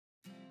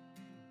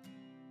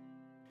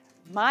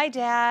My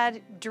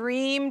dad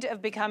dreamed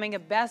of becoming a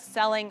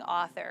best-selling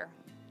author.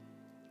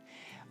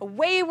 A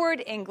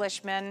wayward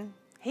Englishman,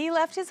 he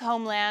left his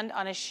homeland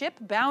on a ship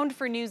bound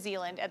for New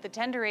Zealand at the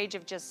tender age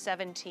of just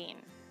 17.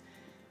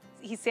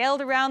 He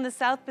sailed around the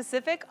South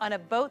Pacific on a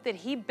boat that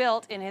he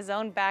built in his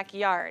own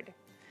backyard.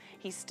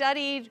 He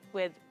studied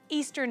with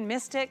Eastern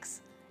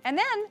mystics and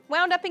then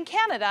wound up in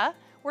Canada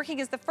working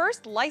as the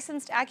first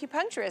licensed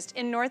acupuncturist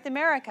in North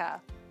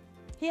America.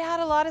 He had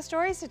a lot of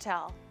stories to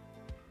tell.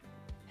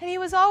 And he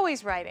was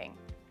always writing,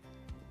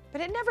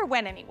 but it never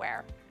went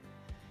anywhere.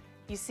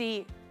 You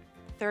see,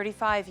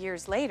 35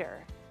 years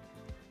later,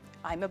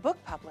 I'm a book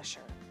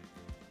publisher.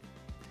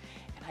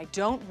 And I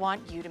don't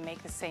want you to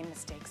make the same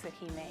mistakes that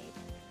he made.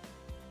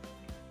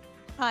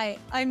 Hi,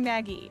 I'm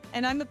Maggie,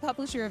 and I'm the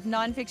publisher of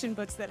nonfiction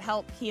books that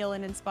help heal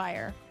and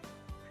inspire.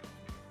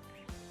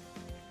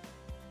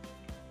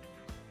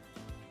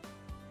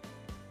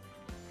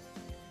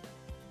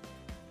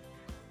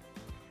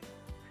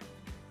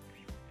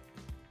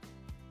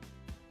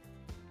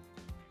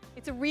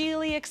 It's a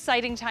really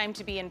exciting time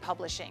to be in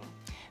publishing.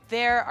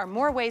 There are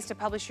more ways to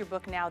publish your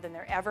book now than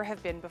there ever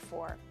have been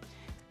before.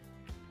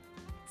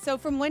 So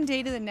from one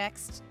day to the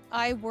next,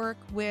 I work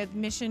with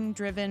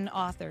mission-driven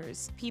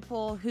authors,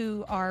 people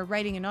who are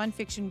writing a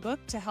nonfiction book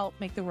to help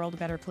make the world a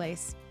better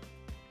place.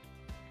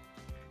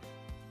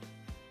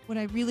 What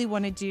I really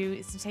want to do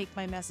is to take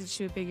my message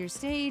to a bigger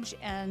stage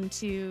and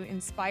to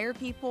inspire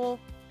people,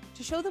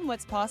 to show them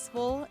what's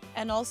possible,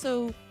 and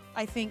also,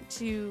 I think,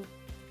 to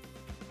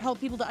help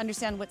people to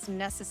understand what's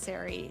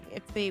necessary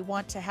if they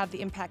want to have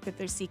the impact that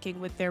they're seeking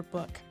with their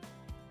book.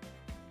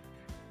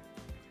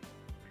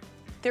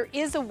 There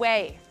is a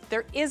way.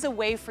 There is a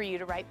way for you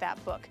to write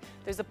that book.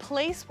 There's a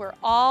place where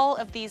all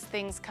of these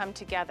things come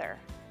together.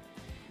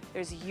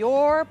 There's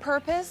your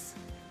purpose,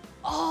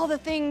 all the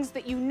things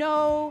that you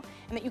know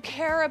and that you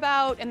care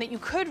about and that you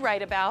could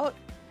write about.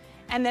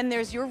 And then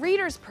there's your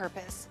reader's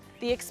purpose,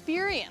 the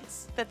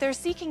experience that they're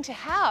seeking to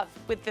have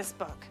with this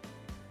book.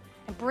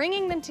 And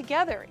bringing them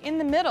together in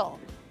the middle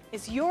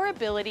is your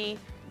ability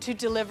to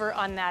deliver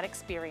on that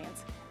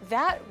experience.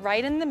 That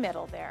right in the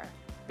middle there,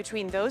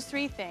 between those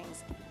three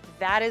things,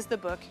 that is the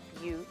book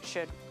you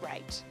should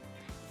write.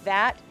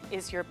 That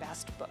is your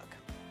best book.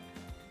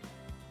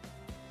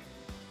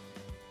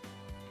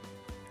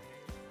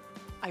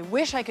 I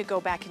wish I could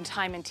go back in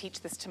time and teach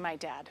this to my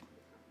dad.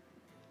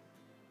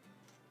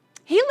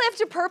 He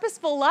lived a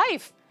purposeful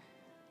life.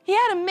 He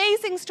had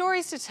amazing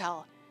stories to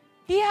tell.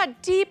 He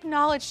had deep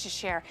knowledge to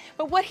share,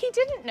 but what he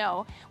didn't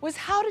know was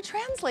how to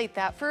translate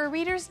that for a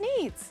reader's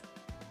needs.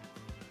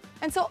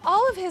 And so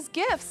all of his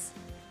gifts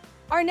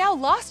are now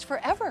lost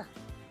forever.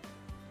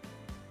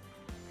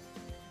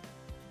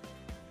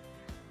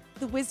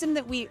 The wisdom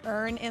that we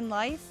earn in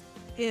life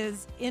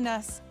is in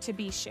us to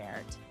be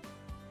shared.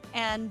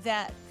 And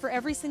that for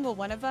every single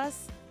one of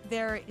us,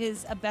 there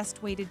is a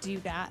best way to do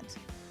that.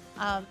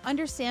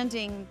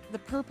 Understanding the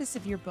purpose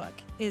of your book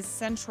is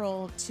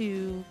central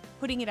to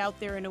putting it out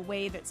there in a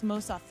way that's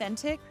most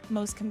authentic,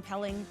 most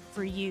compelling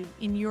for you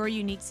in your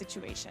unique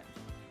situation.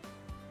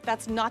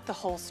 That's not the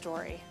whole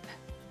story.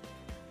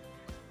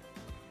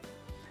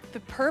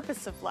 The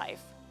purpose of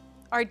life,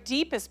 our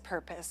deepest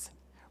purpose,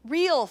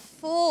 real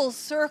full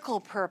circle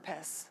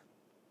purpose,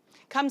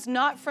 comes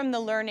not from the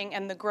learning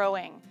and the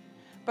growing,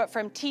 but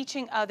from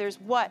teaching others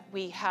what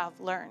we have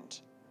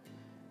learned.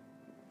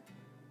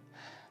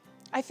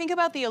 I think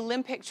about the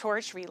Olympic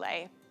torch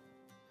relay.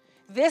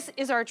 This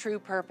is our true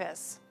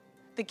purpose.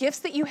 The gifts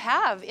that you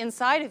have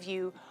inside of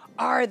you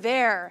are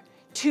there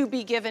to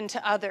be given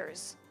to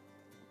others.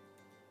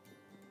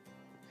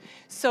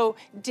 So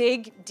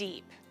dig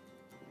deep,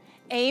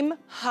 aim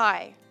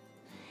high,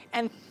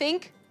 and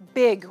think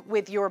big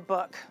with your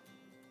book.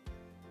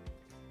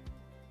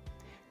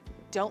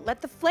 Don't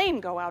let the flame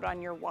go out on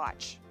your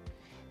watch.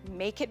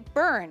 Make it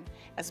burn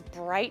as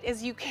bright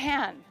as you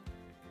can,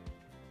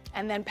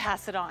 and then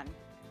pass it on.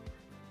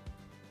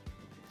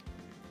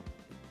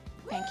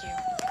 Thank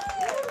you.